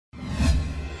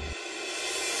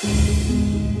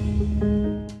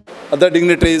other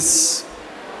dignitaries,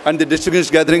 and the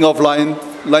distinguished gathering of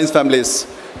Lions families.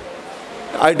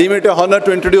 I deem it an honor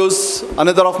to introduce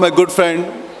another of my good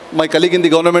friend, my colleague in the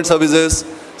government services,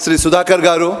 Sri Sudhakar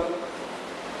Garu.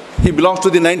 He belongs to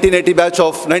the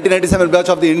 1997 batch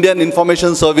of the Indian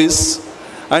Information Service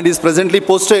and is presently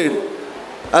posted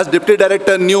as Deputy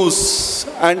Director News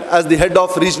and as the head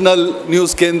of Regional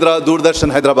News Kendra,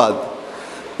 Doordarshan, Hyderabad.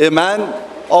 A man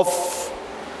of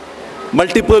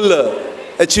multiple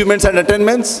achievements and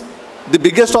attainments. The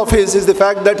biggest of his is the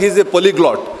fact that he is a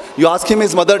polyglot. You ask him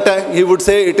his mother tongue, he would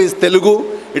say it is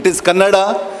Telugu, it is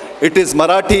Kannada, it is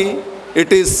Marathi,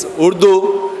 it is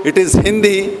Urdu, it is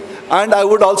Hindi, and I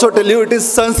would also tell you it is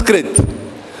Sanskrit.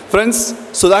 Friends,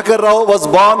 Sudhakar Rao was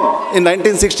born in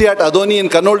 1960 at Adoni in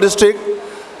Kannur district.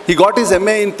 He got his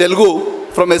MA in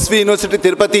Telugu from SV University,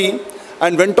 Tirupati,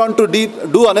 and went on to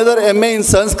do another MA in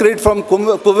Sanskrit from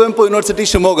Kuvempu University,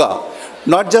 Shimoga.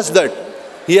 Not just that,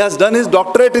 he has done his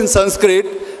doctorate in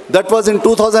Sanskrit, that was in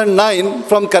 2009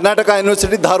 from Karnataka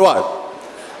University, Dharwad.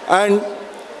 And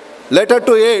later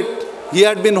to it, he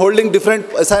had been holding different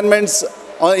assignments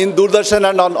in Doordarshan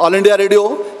and on All India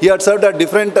Radio. He had served at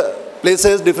different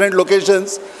places, different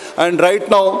locations, and right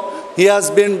now he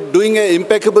has been doing an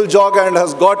impeccable job and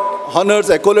has got honors,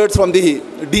 accolades from the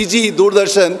DG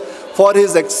Doordarshan for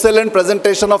his excellent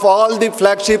presentation of all the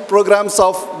flagship programs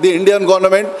of the Indian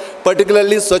government,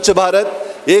 particularly Swachh Bharat,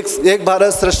 Ek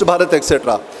Bharat, Shrestha Bharat,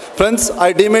 etc. Friends,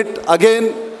 I deem it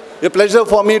again a pleasure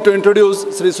for me to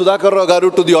introduce Sri Sudhakar Rao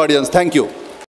Garu to the audience. Thank you.